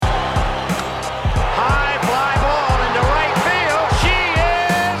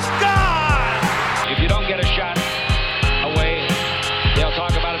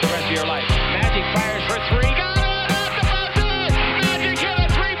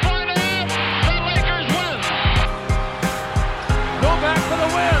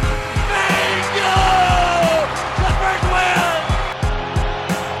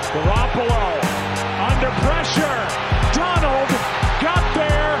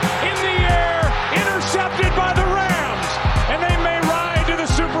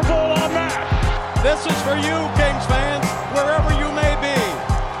This is for you, Kings fans, wherever you may be.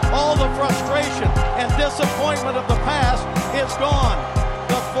 All the frustration and disappointment of the past is gone.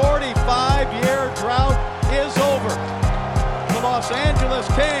 The 45-year drought is over. The Los Angeles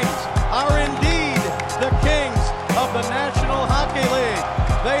Kings are indeed the kings of the National Hockey League.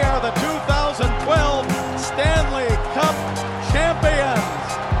 They are the 2012 Stanley Cup champions.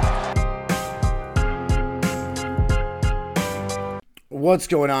 What's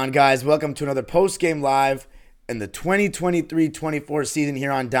going on, guys? Welcome to another post-game live in the 2023-24 season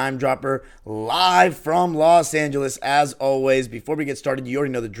here on Dime Dropper, live from Los Angeles. As always, before we get started, you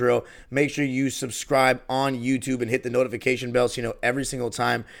already know the drill. Make sure you subscribe on YouTube and hit the notification bell so you know every single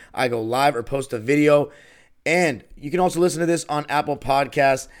time I go live or post a video. And you can also listen to this on Apple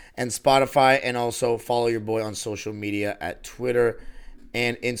Podcasts and Spotify, and also follow your boy on social media at Twitter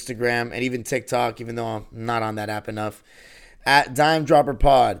and Instagram and even TikTok, even though I'm not on that app enough, at Dime Dropper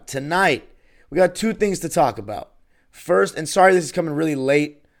Pod. Tonight, we got two things to talk about. First, and sorry this is coming really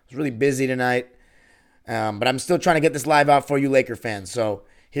late. I was really busy tonight. But I'm still trying to get this live out for you Laker fans. So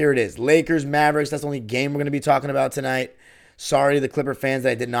here it is. Lakers, Mavericks. That's the only game we're going to be talking about tonight. Sorry to the Clipper fans that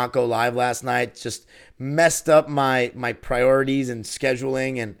I did not go live last night. Just messed up my priorities and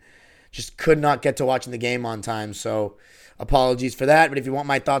scheduling and just could not get to watching the game on time. So apologies for that. But if you want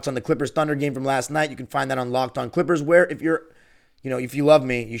my thoughts on the Clippers-Thunder game from last night, you can find that on Locked On Clippers, where if you love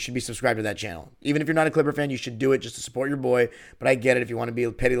me, you should be subscribed to that channel. Even if you're not a Clipper fan, you should do it just to support your boy. But I get it if you want to be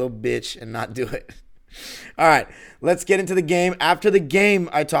a petty little bitch and not do it. All right, let's get into the game. After the game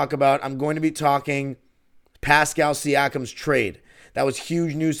I'm going to be talking Pascal Siakam's trade. That was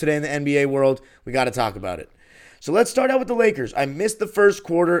huge news today in the NBA world. We got to talk about it. So let's start out with the Lakers. I missed the first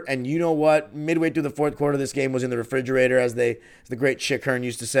quarter, and you know what? Midway through the fourth quarter, this game was in the refrigerator, as the great Chick Hearn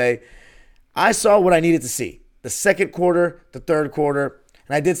used to say. I saw what I needed to see. The second quarter, the third quarter,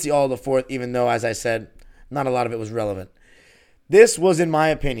 and I did see all of the fourth, even though, as I said, not a lot of it was relevant. This was, in my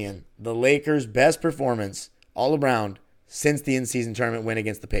opinion, the Lakers' best performance all around since the in-season tournament win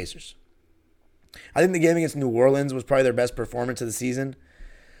against the Pacers. I think the game against New Orleans was probably their best performance of the season.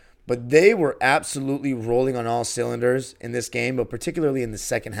 But they were absolutely rolling on all cylinders in this game, but particularly in the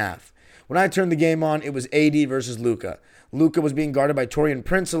second half. When I turned the game on, it was AD versus Luka. Luka was being guarded by Taurean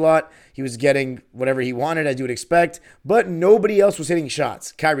Prince a lot. He was getting whatever he wanted, as you would expect, but nobody else was hitting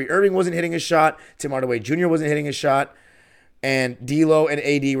shots. Kyrie Irving wasn't hitting a shot. Tim Hardaway Jr. wasn't hitting a shot. And D'Lo and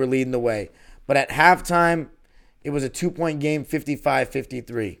AD were leading the way. But at halftime, it was a 2-point game,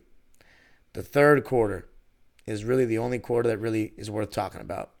 55-53. The third quarter is really the only quarter that really is worth talking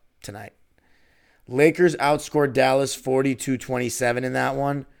about tonight. Lakers outscored Dallas 42-27 in that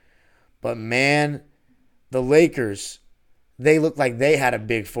one. But man, the Lakers, they looked like they had a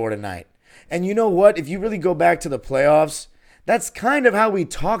big four tonight. And you know what? If you really go back to the playoffs, that's kind of how we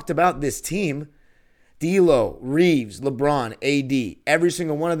talked about this team. D'Lo, Reeves, LeBron, AD, every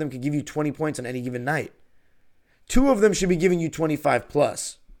single one of them could give you 20 points on any given night. Two of them should be giving you 25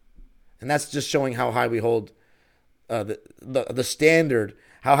 plus. And that's just showing how high we hold the standard,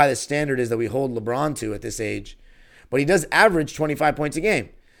 how high the standard is that we hold LeBron to at this age. But he does average 25 points a game.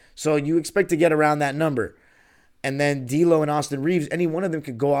 So you expect to get around that number. And then D'Lo and Austin Reeves, any one of them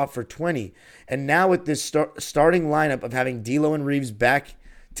could go off for 20. And now with this starting lineup of having D'Lo and Reeves back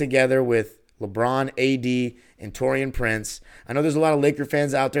together with LeBron, AD, and Taurean Prince, I know there's a lot of Laker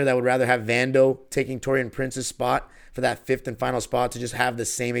fans out there that would rather have Vando taking Taurean Prince's spot for that fifth and final spot, to just have the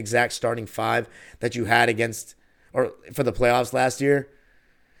same exact starting five that you had for the playoffs last year.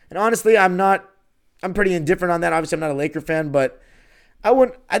 And honestly, I'm pretty indifferent on that. Obviously, I'm not a Laker fan, but I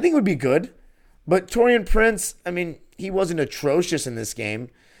think it would be good. But Taurean Prince, I mean, he wasn't atrocious in this game.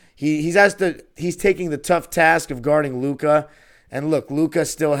 He's taking the tough task of guarding Luka. And look, Luka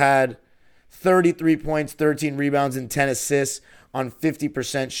still had 33 points, 13 rebounds, and 10 assists on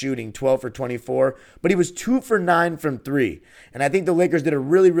 50% shooting, 12 for 24. But he was 2 for 9 from 3. And I think the Lakers did a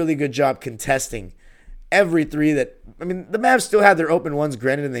really, really good job contesting every three the Mavs still had their open ones,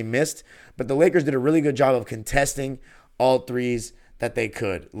 granted, and they missed. But the Lakers did a really good job of contesting all threes that they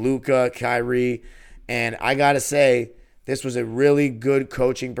could. Luka, Kyrie, and I got to say, this was a really good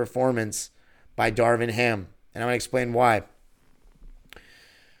coaching performance by Darvin Ham. And I'm going to explain why.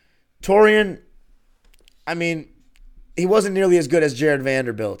 Taurean, he wasn't nearly as good as Jared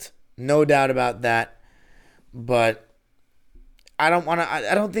Vanderbilt. No doubt about that. But I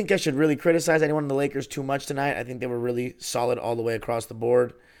don't think I should really criticize anyone in the Lakers too much tonight. I think they were really solid all the way across the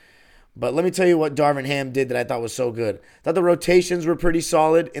board. But let me tell you what Darvin Ham did that I thought was so good. I thought the rotations were pretty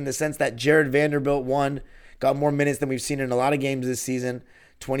solid in the sense that Jared Vanderbilt got more minutes than we've seen in a lot of games this season,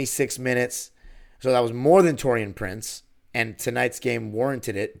 26 minutes. So that was more than Taurean Prince, and tonight's game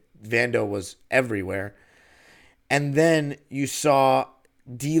warranted it. Vando was everywhere. And then you saw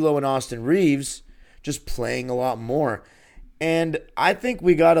D'Lo and Austin Reeves just playing a lot more. And I think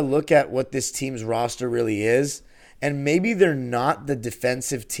we got to look at what this team's roster really is. And maybe they're not the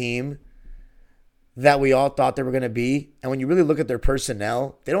defensive team that we all thought they were going to be. And when you really look at their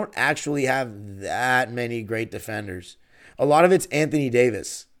personnel, they don't actually have that many great defenders. A lot of it's Anthony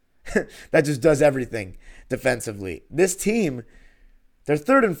Davis that just does everything defensively. This team, their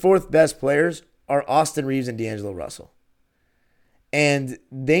third and fourth best players are Austin Reeves and D'Angelo Russell. And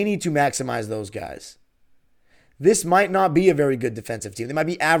they need to maximize those guys. This might not be a very good defensive team. They might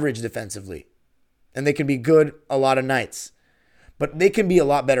be average defensively. And they can be good a lot of nights. But they can be a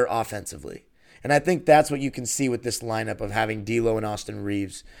lot better offensively. And I think that's what you can see with this lineup of having D'Lo and Austin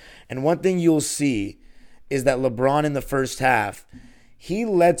Reeves. And one thing you'll see is that LeBron in the first half, he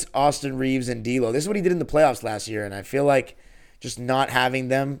lets Austin Reeves and D'Lo. This is what he did in the playoffs last year. And I feel like just not having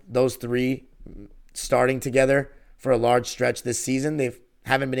them, those three, starting together for a large stretch this season, they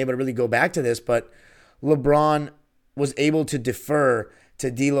haven't been able to really go back to this. But LeBron was able to defer to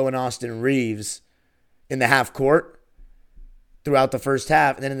D'Lo and Austin Reeves in the half court throughout the first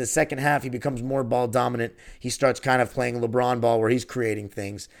half. And then in the second half, he becomes more ball dominant. He starts kind of playing LeBron ball where he's creating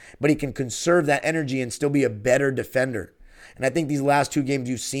things. But he can conserve that energy and still be a better defender. And I think these last two games,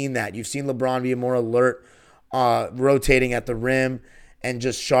 you've seen that. You've seen LeBron be more alert, rotating at the rim, and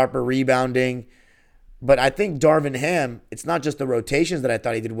just sharper rebounding. But I think Darvin Ham, it's not just the rotations that I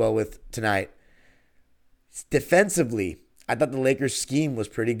thought he did well with tonight. Defensively, I thought the Lakers' scheme was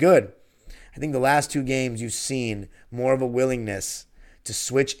pretty good. I think the last two games you've seen more of a willingness to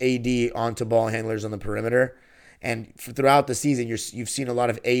switch AD onto ball handlers on the perimeter. And throughout the season, you've seen a lot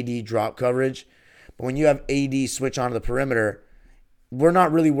of AD drop coverage. But when you have AD switch onto the perimeter, we're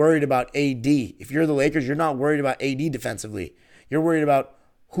not really worried about AD. If you're the Lakers, you're not worried about AD defensively. You're worried about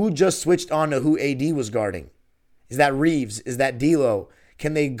who just switched on to who AD was guarding. Is that Reeves? Is that D'Lo?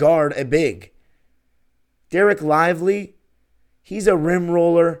 Can they guard a big? Derek Lively, he's a rim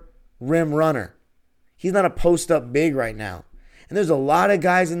roller, rim runner. He's not a post-up big right now. And there's a lot of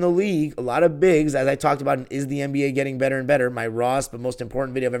guys in the league, a lot of bigs, as I talked about in Is the NBA Getting Better and Better, my rawest but most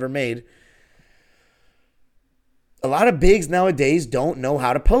important video I've ever made. A lot of bigs nowadays don't know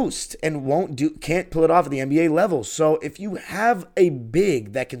how to post and can't pull it off at the NBA level. So if you have a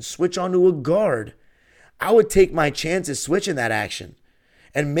big that can switch onto a guard, I would take my chances switching that action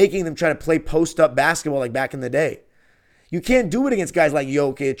and making them try to play post-up basketball like back in the day. You can't do it against guys like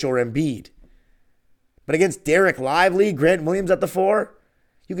Jokic or Embiid. But against Derek Lively, Grant Williams at the 4,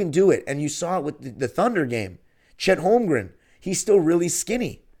 you can do it. And you saw it with the Thunder game. Chet Holmgren, he's still really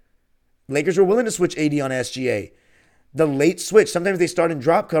skinny. Lakers were willing to switch AD on SGA. The late switch, sometimes they start in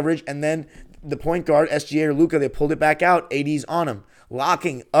drop coverage and then the point guard, SGA or Luka, they pulled it back out. AD's on him.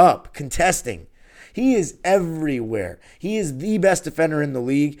 Locking up, contesting. He is everywhere. He is the best defender in the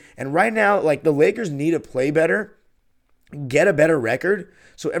league. And right now, like, the Lakers need to play better, get a better record,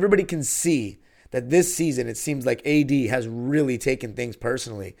 so everybody can see that this season it seems like AD has really taken things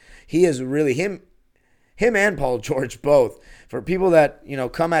personally. He is really, him and Paul George both. For people that,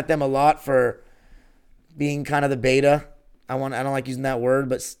 come at them a lot for being kind of the beta, I don't like using that word,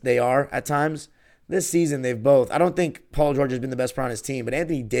 but they are at times. This season they've both. I don't think Paul George has been the best player on his team, but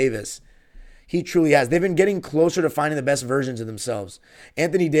Anthony Davis, he truly has. They've been getting closer to finding the best versions of themselves.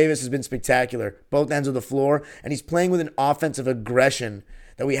 Anthony Davis has been spectacular, both ends of the floor, and he's playing with an offensive aggression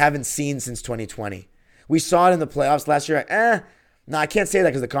that we haven't seen since 2020. We saw it in the playoffs last year. I can't say that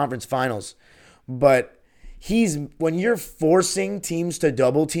because of the conference finals. But when you're forcing teams to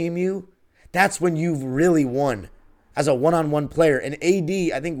double team you, that's when you've really won as a one-on-one player. And AD,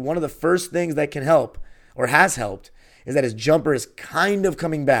 I think one of the first things that can help, or has helped, is that his jumper is kind of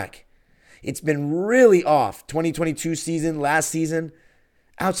coming back. It's been really off. 2022 season, last season,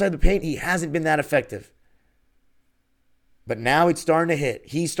 outside the paint, he hasn't been that effective. But now it's starting to hit.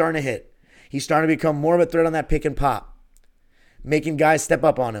 He's starting to hit. He's starting to become more of a threat on that pick and pop, making guys step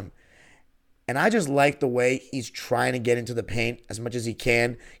up on him. And I just like the way he's trying to get into the paint as much as he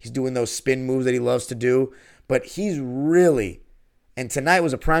can. He's doing those spin moves that he loves to do. But he's really, and tonight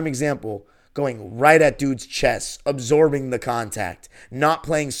was a prime example, going right at dude's chest, absorbing the contact, not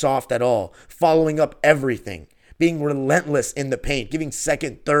playing soft at all, following up everything, being relentless in the paint, giving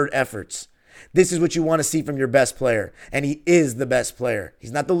second, third efforts. This is what you want to see from your best player, and he is the best player.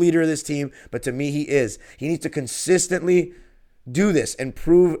 He's not the leader of this team, but to me, he is. He needs to consistently do this and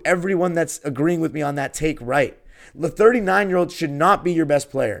prove everyone that's agreeing with me on that take right. The 39-year-old should not be your best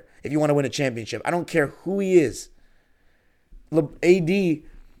player if you want to win a championship. I don't care who he is. AD,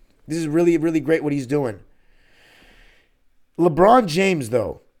 this is really, really great what he's doing. LeBron James,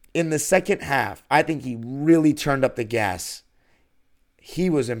 though, In the second half, I think he really turned up the gas. He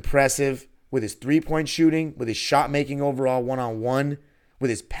was impressive with his three-point shooting, with his shot-making overall one-on-one, with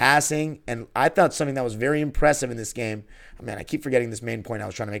his passing, and I thought something that was very impressive in this game. Oh, man, I keep forgetting this main point I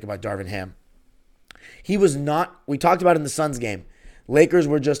was trying to make about Darvin Ham. He was not, we talked about it in the Suns game, Lakers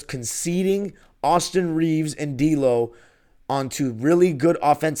were just conceding Austin Reeves and D'Lo onto really good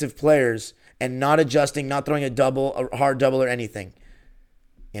offensive players and not adjusting, not throwing a hard double or anything.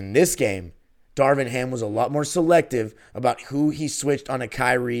 In this game, Darvin Ham was a lot more selective about who he switched on a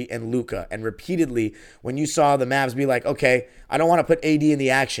Kyrie and Luka. And repeatedly, when you saw the Mavs be like, okay, I don't want to put AD in the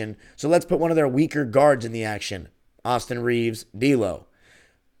action, so let's put one of their weaker guards in the action. Austin Reeves, D'Lo.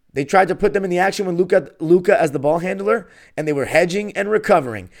 They tried to put them in the action with Luka as the ball handler, and they were hedging and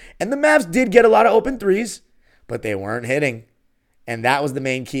recovering. And the Mavs did get a lot of open threes, but they weren't hitting. And that was the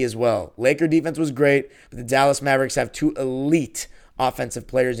main key as well. Laker defense was great, but the Dallas Mavericks have two elite offensive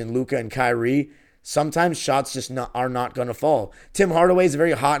players in Luka and Kyrie. Sometimes shots just are not going to fall. Tim Hardaway is a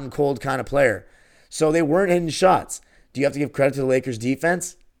very hot and cold kind of player. So they weren't hitting shots. Do you have to give credit to the Lakers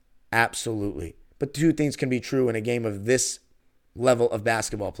defense? Absolutely. But two things can be true in a game of this level of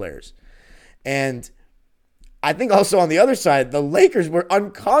basketball players. And I think also on the other side, the Lakers were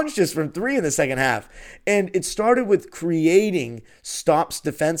unconscious from three in the second half. And it started with creating stops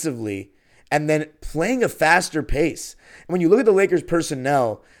defensively and then playing a faster pace. And when you look at the Lakers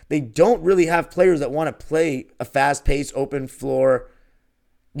personnel, they don't really have players that want to play a fast pace, open floor,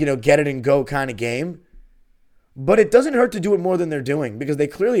 get it and go kind of game. But it doesn't hurt to do it more than they're doing because they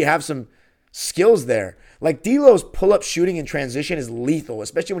clearly have some skills there. Like D'Lo's pull-up shooting in transition is lethal,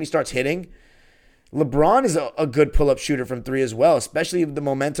 especially when he starts hitting. LeBron is a good pull-up shooter from three as well, especially with the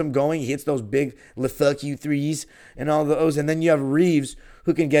momentum going. He hits those big Lethucky threes and all those. And then you have Reeves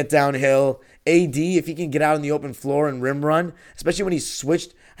who can get downhill. AD, if he can get out on the open floor and rim run, especially when he's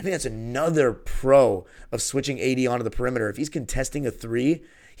switched. I think that's another pro of switching AD onto the perimeter. If he's contesting a three,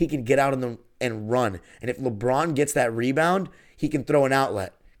 he can get out and run. And if LeBron gets that rebound, he can throw an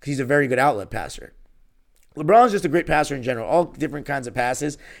outlet because he's a very good outlet passer. LeBron's just a great passer in general, all different kinds of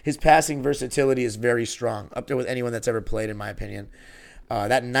passes. His passing versatility is very strong, up there with anyone that's ever played, in my opinion.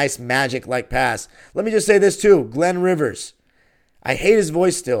 That nice magic-like pass. Let me just say this too, Glenn Rivers. I hate his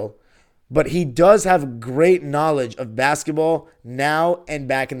voice still, but he does have great knowledge of basketball now and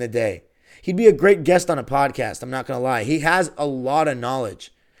back in the day. He'd be a great guest on a podcast, I'm not going to lie. He has a lot of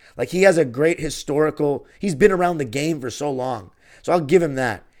knowledge. Like, he has a great he's been around the game for so long. So I'll give him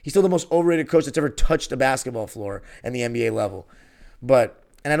that. He's still the most overrated coach that's ever touched a basketball floor in the NBA level.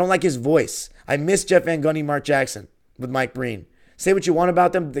 And I don't like his voice. I miss Jeff Van Gundy, Mark Jackson with Mike Breen. Say what you want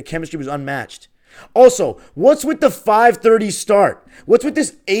about them, the chemistry was unmatched. Also, what's with the 5:30 start? What's with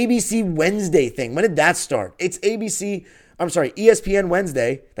this ABC Wednesday thing? When did that start? It's ESPN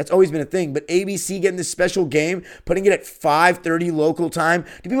Wednesday. That's always been a thing. But ABC getting this special game, putting it at 5:30 local time.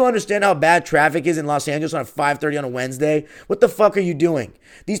 Do people understand how bad traffic is in Los Angeles on 5:30 on a Wednesday? What the fuck are you doing?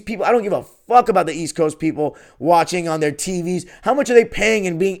 These people, I don't give a fuck about the East Coast people watching on their TVs. How much are they paying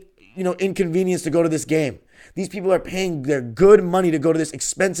and being, inconvenienced to go to this game? These people are paying their good money to go to this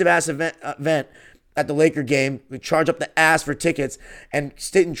expensive-ass event at the Laker game. We charge up the ass for tickets and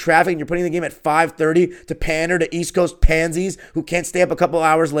sit in traffic, and you're putting the game at 5:30 to pander to East Coast pansies who can't stay up a couple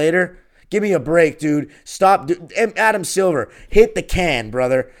hours later? Give me a break, dude. Stop. Adam Silver, hit the can,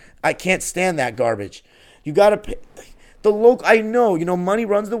 brother. I can't stand that garbage. You got to pay. The local, I know, money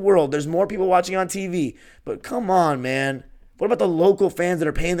runs the world. There's more people watching on TV. But come on, man. What about the local fans that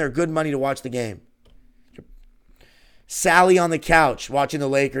are paying their good money to watch the game? Sally on the couch watching the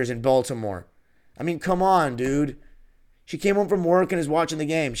Lakers in Baltimore. I mean, come on, dude. She came home from work and is watching the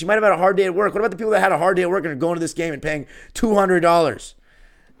game. She might have had a hard day at work. What about the people that had a hard day at work and are going to this game and paying $200?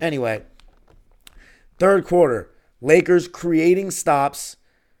 Anyway, third quarter, Lakers creating stops,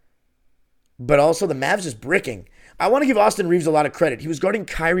 but also the Mavs just bricking. I want to give Austin Reeves a lot of credit. He was guarding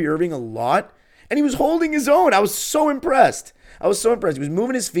Kyrie Irving a lot, and he was holding his own. I was so impressed. He was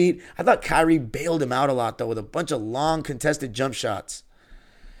moving his feet. I thought Kyrie bailed him out a lot, though, with a bunch of long contested jump shots.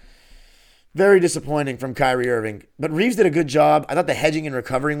 Very disappointing from Kyrie Irving. But Reeves did a good job. I thought the hedging and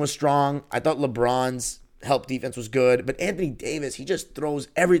recovering was strong. I thought LeBron's help defense was good. But Anthony Davis, he just throws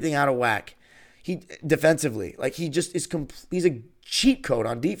everything out of whack. Defensively, he's a cheat code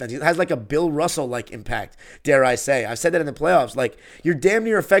on defense. He has like a Bill Russell-like impact, dare I say. I've said that in the playoffs. Like, you're damn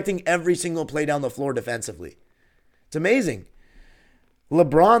near affecting every single play down the floor defensively. It's amazing.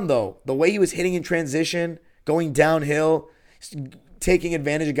 LeBron, though, the way he was hitting in transition, going downhill, taking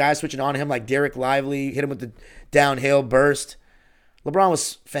advantage of guys switching on him like Derek Lively, hit him with the downhill burst. LeBron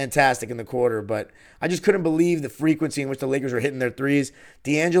was fantastic in the quarter, but I just couldn't believe the frequency in which the Lakers were hitting their threes.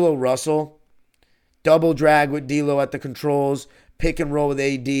 D'Angelo Russell, double drag with D'Lo at the controls, pick and roll with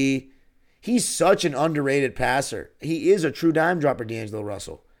AD. He's such an underrated passer. He is a true dime dropper, D'Angelo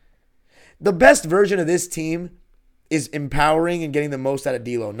Russell. The best version of this team is empowering and getting the most out of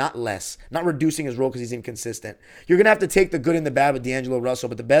D'Lo, not less. Not reducing his role because he's inconsistent. You're going to have to take the good and the bad with D'Angelo Russell,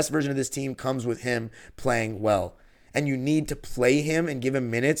 but the best version of this team comes with him playing well. And you need to play him and give him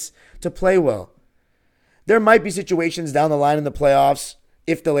minutes to play well. There might be situations down the line in the playoffs,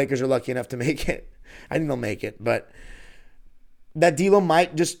 if the Lakers are lucky enough to make it. I think they'll make it, but that D'Lo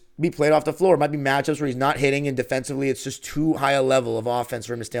might just be played off the floor. It might be matchups where he's not hitting, and defensively it's just too high a level of offense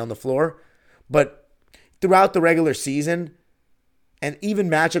for him to stay on the floor. But throughout the regular season, and even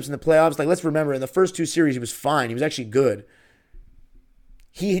matchups in the playoffs, like let's remember, in the first 2 series, he was fine. He was actually good.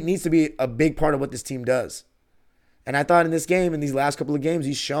 He needs to be a big part of what this team does. And I thought in this game, in these last couple of games,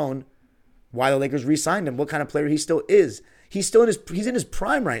 he's shown why the Lakers re-signed him, what kind of player he still is. He's in his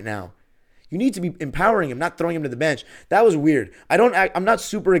prime right now. You need to be empowering him, not throwing him to the bench. That was weird. I'm not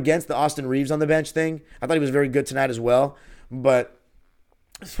super against the Austin Reeves on the bench thing. I thought he was very good tonight as well. But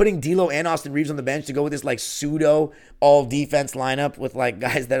putting D'Lo and Austin Reeves on the bench to go with this like pseudo all defense lineup with like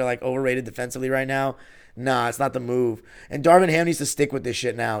guys that are like overrated defensively right now, nah, it's not the move. And Darvin Ham needs to stick with this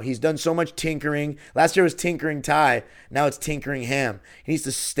shit now. He's done so much tinkering. Last year was tinkering Ty. Now it's tinkering Ham. He needs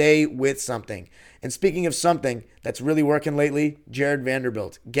to stay with something. And speaking of something that's really working lately, Jared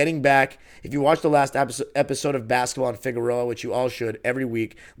Vanderbilt. Getting back. If you watched the last episode of Basketball on Figueroa, which you all should every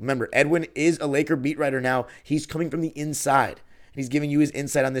week, remember, Edwin is a Laker beat writer now. He's coming from the inside. And he's giving you his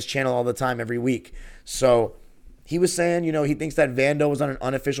insight on this channel all the time, every week. So he was saying, he thinks that Vando was on an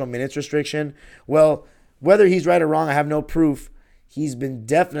unofficial minutes restriction. Well, whether he's right or wrong, I have no proof. He's been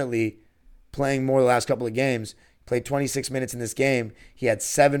definitely playing more the last couple of games. Played 26 minutes in this game. He had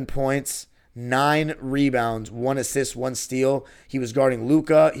 7 points, 9 rebounds, 1 assist, 1 steal. He was guarding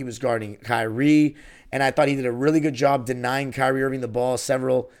Luka. He was guarding Kyrie. And I thought he did a really good job denying Kyrie Irving the ball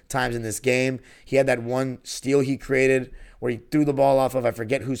several times in this game. He had that 1 steal he created where he threw the ball off of, I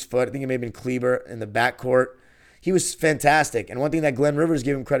forget whose foot. I think it may have been Kleber in the backcourt. He was fantastic. And one thing that Glenn Rivers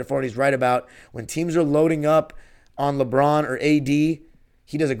gave him credit for, and he's right about, when teams are loading up on LeBron or AD, he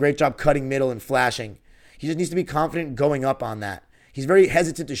does a great job cutting middle and flashing. He just needs to be confident going up on that. He's very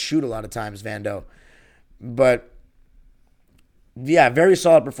hesitant to shoot a lot of times, Vando. But, yeah, very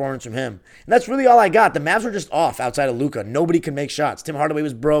solid performance from him. And that's really all I got. The Mavs were just off outside of Luka. Nobody could make shots. Tim Hardaway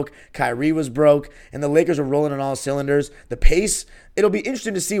was broke. Kyrie was broke. And the Lakers were rolling on all cylinders. The pace, it'll be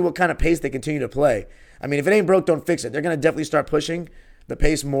interesting to see what kind of pace they continue to play. I mean, if it ain't broke, don't fix it. They're going to definitely start pushing the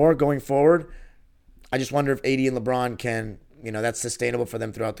pace more going forward. I just wonder if AD and LeBron can, that's sustainable for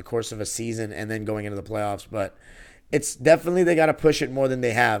them throughout the course of a season and then going into the playoffs. But it's definitely they got to push it more than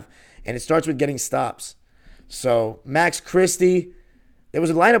they have. And it starts with getting stops. So Max Christie, there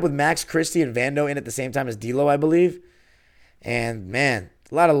was a lineup with Max Christie and Vando in at the same time as D'Lo, I believe. And, man,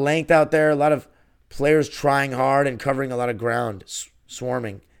 a lot of length out there, a lot of players trying hard and covering a lot of ground,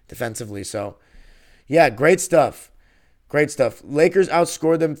 swarming defensively. So, yeah, great stuff. Great stuff. Lakers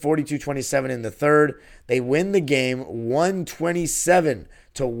outscored them 42-27 in the third. They win the game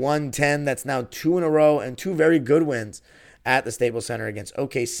 127-110. That's now 2 in a row and 2 very good wins at the Staples Center against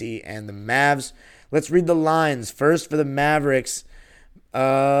OKC and the Mavs. Let's read the lines. First for the Mavericks,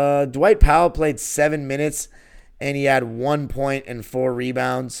 Dwight Powell played 7 minutes and he had 1 point and 4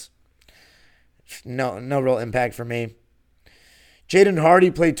 rebounds. No real impact for me. Jaden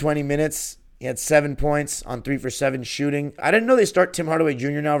Hardy played 20 minutes. He had 7 points on 3 for 7 shooting. I didn't know they start Tim Hardaway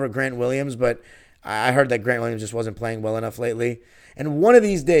Jr. now over Grant Williams, but I heard that Grant Williams just wasn't playing well enough lately. And one of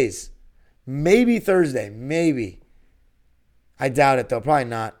these days, maybe Thursday, maybe. I doubt it, though. Probably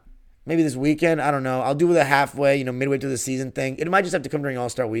not. Maybe this weekend. I don't know. I'll do with a halfway, midway through the season thing. It might just have to come during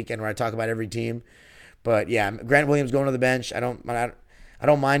All-Star Weekend where I talk about every team. But, yeah, Grant Williams going to the bench. I don't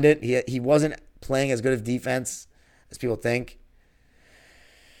mind it. He wasn't playing as good of defense as people think.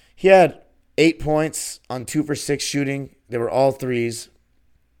 He had 8 points on 2 for 6 shooting. They were all threes.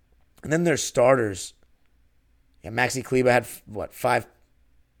 And then their starters. Yeah, Maxi Kleber had, 5?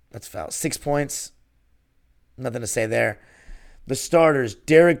 That's foul. 6 points. Nothing to say there. The starters,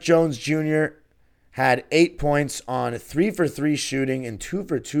 Derrick Jones Jr. had 8 points on 3 for 3 shooting and 2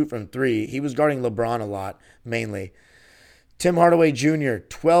 for 2 from 3. He was guarding LeBron a lot, mainly. Tim Hardaway Jr.,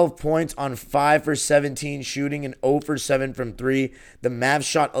 12 points on 5 for 17 shooting and 0 for 7 from 3. The Mavs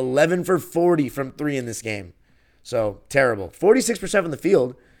shot 11 for 40 from 3 in this game. So, terrible. 46% from the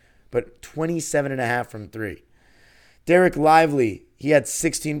field, but 27.5 from 3. Derek Lively, he had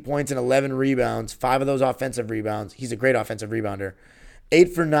 16 points and 11 rebounds, 5 of those offensive rebounds. He's a great offensive rebounder.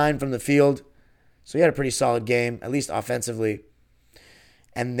 8 for 9 from the field. So he had a pretty solid game, at least offensively.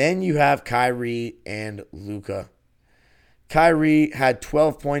 And then you have Kyrie and Luka. Kyrie had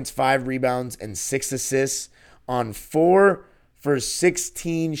 12 points, 5 rebounds, and 6 assists on 4 for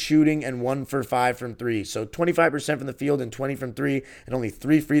 16 shooting and 1 for 5 from 3. So 25% from the field and 20 from 3 and only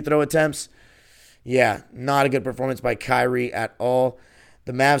 3 free throw attempts. Yeah, not a good performance by Kyrie at all.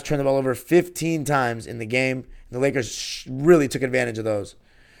 The Mavs turned the ball over 15 times in the game. The Lakers really took advantage of those.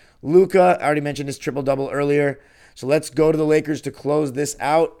 Luka, I already mentioned his triple-double earlier. So let's go to the Lakers to close this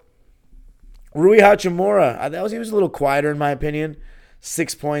out. Rui Hachimura, he was a little quieter in my opinion.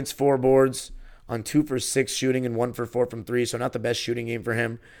 6 points, 4 boards on 2 for 6 shooting and 1 for 4 from 3. So not the best shooting game for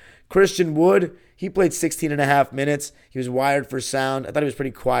him. Christian Wood, he played 16 and a half minutes. He was wired for sound. I thought he was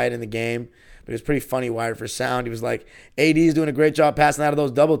pretty quiet in the game. But it was pretty funny wired for sound. He was like, AD's doing a great job passing out of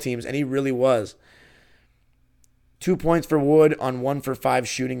those double teams, and he really was. 2 points for Wood on 1 for 5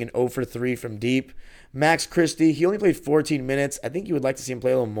 shooting and 0 for 3 from deep. Max Christie, he only played 14 minutes. I think you would like to see him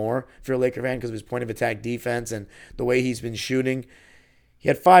play a little more if you're a Laker fan because of his point of attack defense and the way he's been shooting. He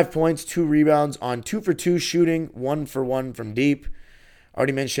had 5 points, 2 rebounds on 2 for 2 shooting, 1 for 1 from deep.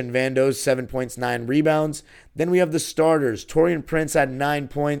 Already mentioned Vando's 7 points, 9 rebounds. Then we have the starters. Taurean Prince had 9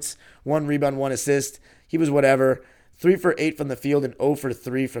 points, 1 rebound, 1 assist. He was whatever. 3 for 8 from the field and 0 for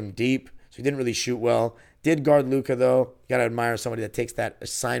 3 from deep. So he didn't really shoot well. Did guard Luka though. Got to admire somebody that takes that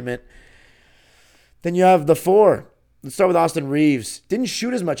assignment. Then you have the 4. Let's start with Austin Reeves. Didn't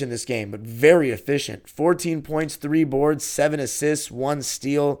shoot as much in this game, but very efficient. 14 points, 3 boards, 7 assists, 1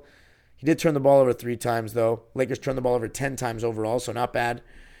 steal. He did turn the ball over 3 times, though. Lakers turned the ball over 10 times overall, so not bad.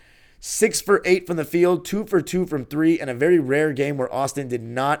 6 for 8 from the field, 2 for 2 from 3, and a very rare game where Austin did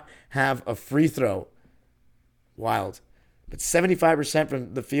not have a free throw. Wild. But 75%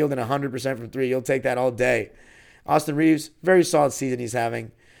 from the field and 100% from 3. You'll take that all day. Austin Reeves, very solid season he's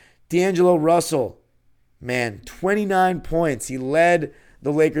having. D'Angelo Russell, man, 29 points. He led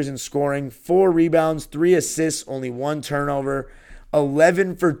the Lakers in scoring. 4 rebounds, 3 assists, only 1 turnover.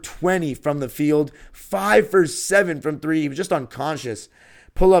 11 for 20 from the field. 5 for 7 from 3. He was just unconscious.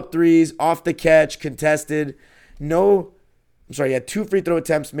 Pull-up threes, off the catch, contested. He had 2 free throw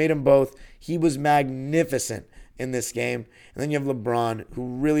attempts, made them both. He was magnificent in this game. And then you have LeBron,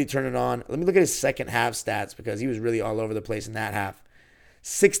 who really turned it on. Let me look at his second half stats because he was really all over the place in that half.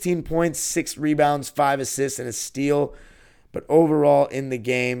 16 points, 6 rebounds, 5 assists, and a steal. But overall in the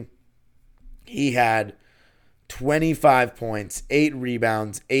game, he had 25 points, 8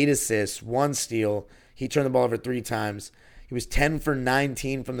 rebounds, 8 assists, 1 steal. He turned the ball over 3 times. He was 10 for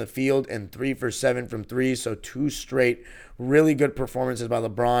 19 from the field and 3 for 7 from 3, so 2 straight really good performances by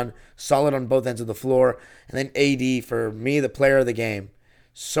LeBron. Solid on both ends of the floor. And then AD, for me, the player of the game.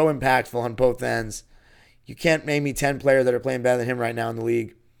 So impactful on both ends. You can't name me 10 players that are playing better than him right now in the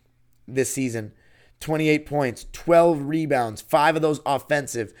league this season. 28 points, 12 rebounds, 5 of those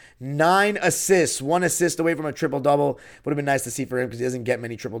offensive, 9 assists, 1 assist away from a triple-double. Would have been nice to see for him because he doesn't get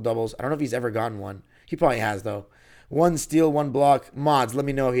many triple-doubles. I don't know if he's ever gotten one. He probably has, though. 1 steal, 1 block. Mods, let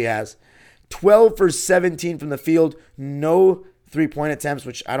me know if he has. 12 for 17 from the field. No 3-point attempts,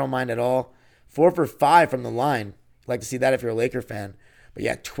 which I don't mind at all. 4 for 5 from the line. I'd like to see that if you're a Laker fan. But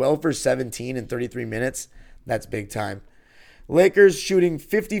yeah, 12 for 17 in 33 minutes. That's big time. Lakers shooting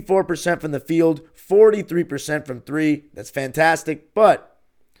 54% from the field, 43% from 3. That's fantastic, but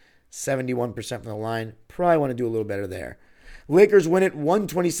 71% from the line. Probably want to do a little better there. Lakers win it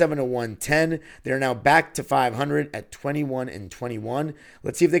 127-110. They're now back to 500 at 21-21.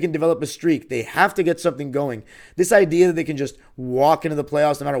 Let's see if they can develop a streak. They have to get something going. This idea that they can just walk into the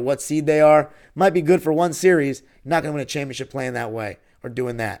playoffs no matter what seed they are might be good for one series. You're not going to win a championship playing that way or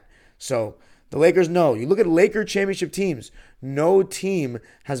doing that. So the Lakers know. You look at Laker championship teams. No team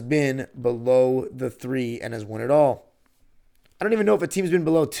has been below the 3 and has won it all. I don't even know if a team's been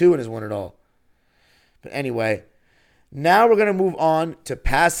below 2 and has won it all. But anyway, now we're going to move on to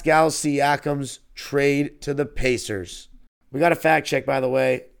Pascal Siakam's trade to the Pacers. We got a fact check, by the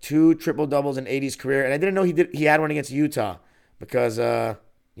way. 2 triple-doubles in AD's career. And I didn't know he had one against Utah because, I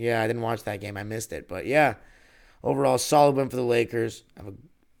didn't watch that game. I missed it. But, yeah, overall, solid win for the Lakers.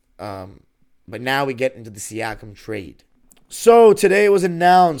 But now we get into the Siakam trade. So today it was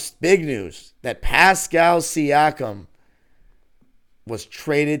announced, big news, that Pascal Siakam was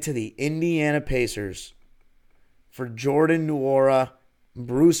traded to the Indiana Pacers for Jordan Nwora,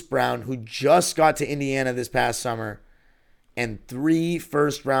 Bruce Brown, who just got to Indiana this past summer, and 3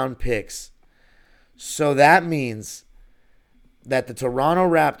 first-round picks. So that means that the Toronto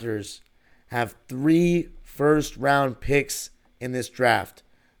Raptors have 3 first-round picks in this draft.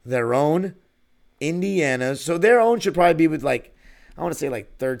 Their own, Indiana. So their own should probably be with I want to say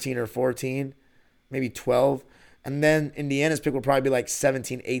 13 or 14, maybe 12. And then Indiana's pick will probably be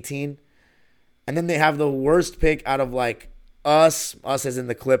 17, 18. And then they have the worst pick out of us as in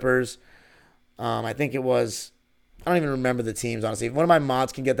the Clippers. I think it was, I don't even remember the teams, honestly. If one of my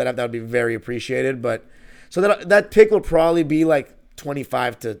mods can get that up, that would be very appreciated. But so that pick will probably be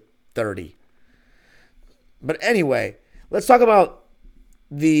 25 to 30. But anyway, let's talk about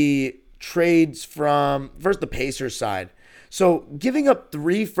the trades from first the Pacers side. So giving up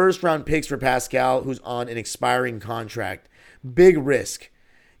 3 first-round picks for Pascal, who's on an expiring contract, big risk.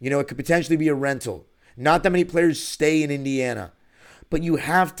 It could potentially be a rental. Not that many players stay in Indiana. But you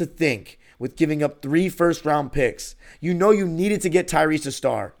have to think, with giving up 3 first-round picks, you needed to get Tyrese a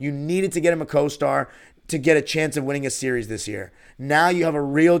star. You needed to get him a co-star to get a chance of winning a series this year. Now you have a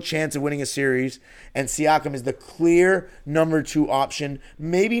real chance of winning a series, and Siakam is the clear number 2 option,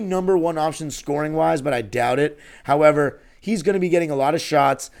 maybe number 1 option scoring-wise, but I doubt it. However, he's going to be getting a lot of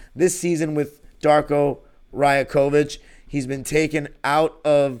shots this season with Darko Rajakovic. He's been taken out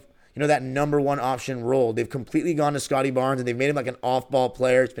of that number 1 option role. They've completely gone to Scotty Barnes, and they've made him an off-ball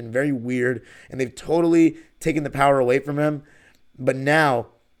player. It's been very weird, and they've totally taken the power away from him. But now,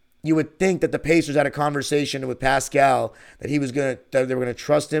 you would think that the Pacers had a conversation with Pascal that they were gonna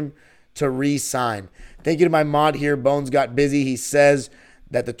trust him to re-sign. Thank you to my mod here, Bones Got Busy. He says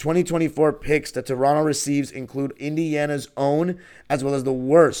that the 2024 picks that Toronto receives include Indiana's own, as well as the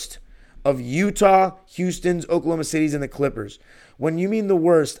worst of Utah, Houston's, Oklahoma City's, and the Clippers. When you mean the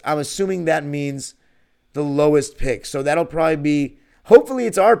worst, I'm assuming that means the lowest pick. So that'll probably be, hopefully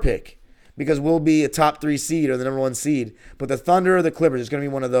it's our pick, because we'll be a top 3 seed or the number 1 seed. But the Thunder or the Clippers is going to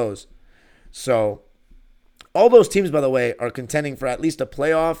be one of those. So all those teams, by the way, are contending for at least a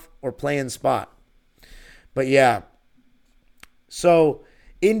playoff or play-in spot. But yeah. So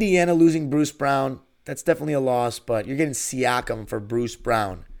Indiana losing Bruce Brown, that's definitely a loss, but you're getting Siakam for Bruce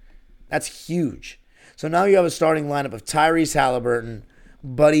Brown. That's huge. So now you have a starting lineup of Tyrese Halliburton,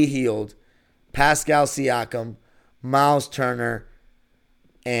 Buddy Hield, Pascal Siakam, Miles Turner,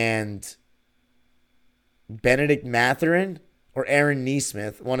 and Benedict Mathurin or Aaron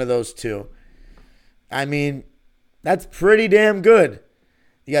Nesmith, one of those two. I mean, that's pretty damn good.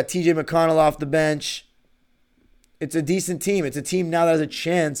 You got TJ McConnell off the bench. It's a decent team. It's a team now that has a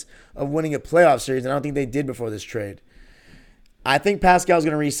chance of winning a playoff series, and I don't think they did before this trade. I think Pascal's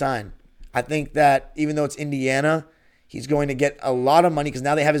going to re-sign. I think that even though it's Indiana, he's going to get a lot of money because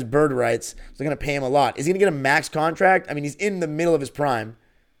now they have his bird rights, so they're going to pay him a lot. Is he going to get a max contract? I mean, he's in the middle of his prime.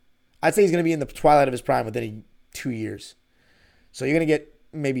 I'd say he's going to be in the twilight of his prime within 2 years. So you're going to get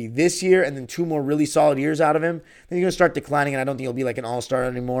maybe this year and then 2 more really solid years out of him. Then you're going to start declining, and I don't think he'll be an all-star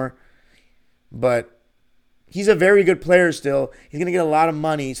anymore. But he's a very good player still. He's going to get a lot of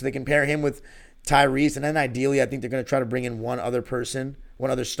money, so they can pair him with Tyrese. And then ideally, I think they're going to try to bring in one other person, one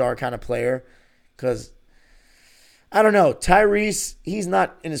other star kind of player. Because, I don't know, Tyrese, he's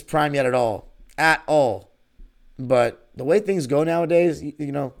not in his prime yet at all. At all. But the way things go nowadays,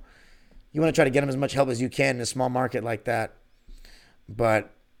 you know, you want to try to get him as much help as you can in a small market like that.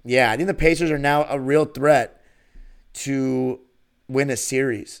 But, yeah, I think the Pacers are now a real threat to win a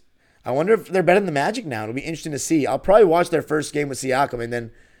series. I wonder if they're better than the Magic now. It'll be interesting to see. I'll probably watch their first game with Siakam and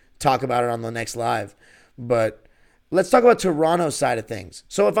then talk about it on the next live. But let's talk about Toronto's side of things.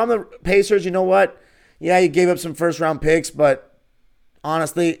 So if I'm the Pacers, you know what? Yeah, you gave up some first-round picks, but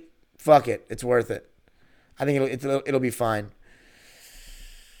honestly, fuck it. It's worth it. I think it'll be fine.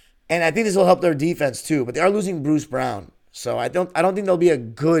 And I think this will help their defense too. But they are losing Bruce Brown. So I don't think they'll be a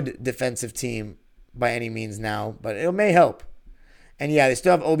good defensive team by any means now, but it may help. And yeah, they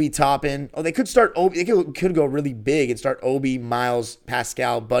still have Obi Toppin. Oh, they could start Obi. They could go really big and start Obi, Miles,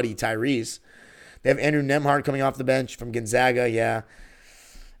 Pascal, Buddy, Tyrese. They have Andrew Nembhard coming off the bench from Gonzaga. Yeah.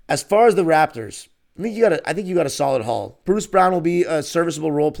 As far as the Raptors, I think you got a solid haul. Bruce Brown will be a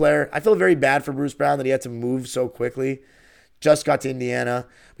serviceable role player. I feel very bad for Bruce Brown that he had to move so quickly. Just got to Indiana.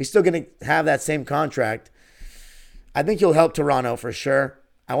 He's still going to have that same contract. I think he'll help Toronto for sure.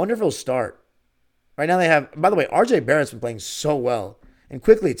 I wonder if he'll start. Right now they have, by the way, RJ Barrett's been playing so well. And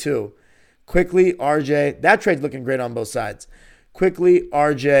Quickly too. Quickly, RJ. That trade's looking great on both sides. Quickly,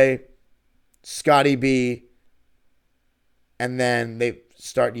 RJ, Scotty B. And then they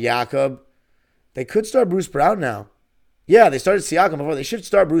start Jakob. They could start Bruce Brown now. Yeah, they started Siakam before. They should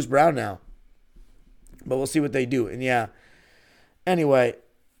start Bruce Brown now. But we'll see what they do. And yeah. Anyway,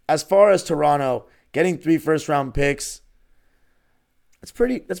 as far as Toronto getting 3 first-round picks, that's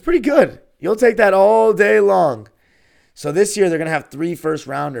pretty good. You'll take that all day long. So this year they're going to have 3 first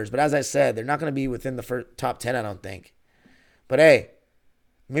rounders. But as I said, they're not going to be within the top 10, I don't think. But hey,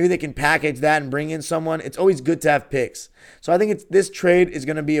 maybe they can package that and bring in someone. It's always good to have picks. So I think this trade is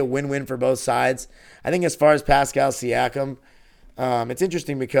going to be a win-win for both sides. I think as far as Pascal Siakam, it's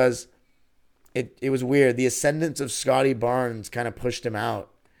interesting because it was weird. The ascendance of Scottie Barnes kind of pushed him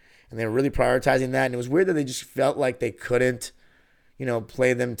out. And they were really prioritizing that. And it was weird that they just felt like they couldn't,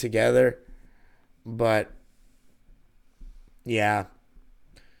 play them together. But, yeah.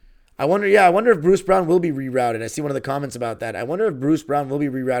 I wonder if Bruce Brown will be rerouted. I see one of the comments about that. I wonder if Bruce Brown will be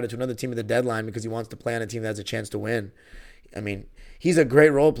rerouted to another team at the deadline because he wants to play on a team that has a chance to win. I mean, he's a great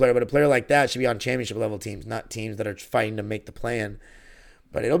role player, but a player like that should be on championship level teams, not teams that are fighting to make the play-in.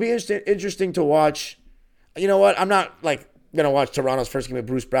 But it'll be interesting to watch. You know what? I'm not going to watch Toronto's first game with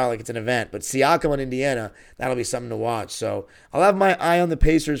Bruce Brown like it's an event. But Siakam in Indiana, that'll be something to watch. So I'll have my eye on the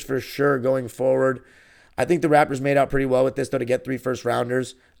Pacers for sure going forward. I think the Raptors made out pretty well with this, though, to get 3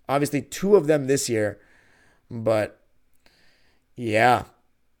 first-rounders. Obviously, 2 of them this year. But, yeah. I'm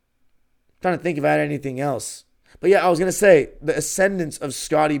trying to think if I had anything else. But, yeah, I was going to say, the ascendance of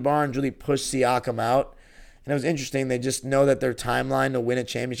Scottie Barnes really pushed Siakam out. And it was interesting. They just know that their timeline to win a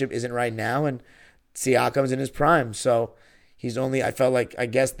championship isn't right now. And Siakam's in his prime. So I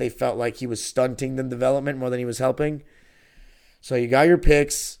guess they felt like he was stunting the development more than he was helping. So you got your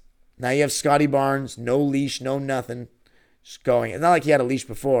picks. Now you have Scottie Barnes. No leash, no nothing. Just going. It's not like he had a leash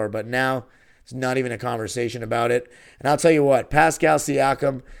before, but now it's not even a conversation about it. And I'll tell you what, Pascal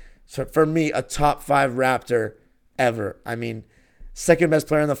Siakam, for me, a top 5 Raptor ever. I mean, second best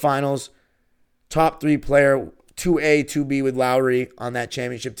player in the finals, top 3 player, 2A, 2B with Lowry on that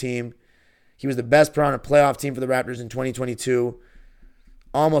championship team. He was the best player on a playoff team for the Raptors in 2022.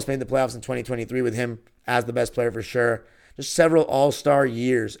 Almost made the playoffs in 2023 with him as the best player for sure. Just several all-star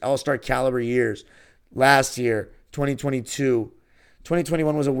years, all-star caliber years. Last year, 2022.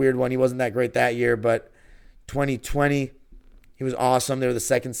 2021 was a weird one. He wasn't that great that year, but 2020, he was awesome. They were the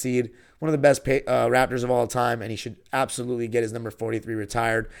 2nd seed. One of the best Raptors of all time, and he should absolutely get his number 43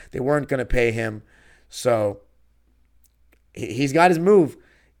 retired. They weren't going to pay him, so he's got his move.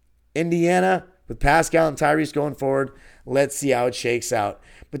 Indiana with Pascal and Tyrese going forward. Let's see how it shakes out.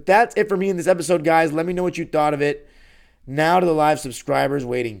 But that's it for me in this episode, guys. Let me know what you thought of it. Now to the live subscribers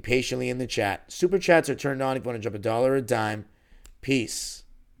waiting patiently in the chat. Super chats are turned on if you want to drop $1 or a dime. Peace.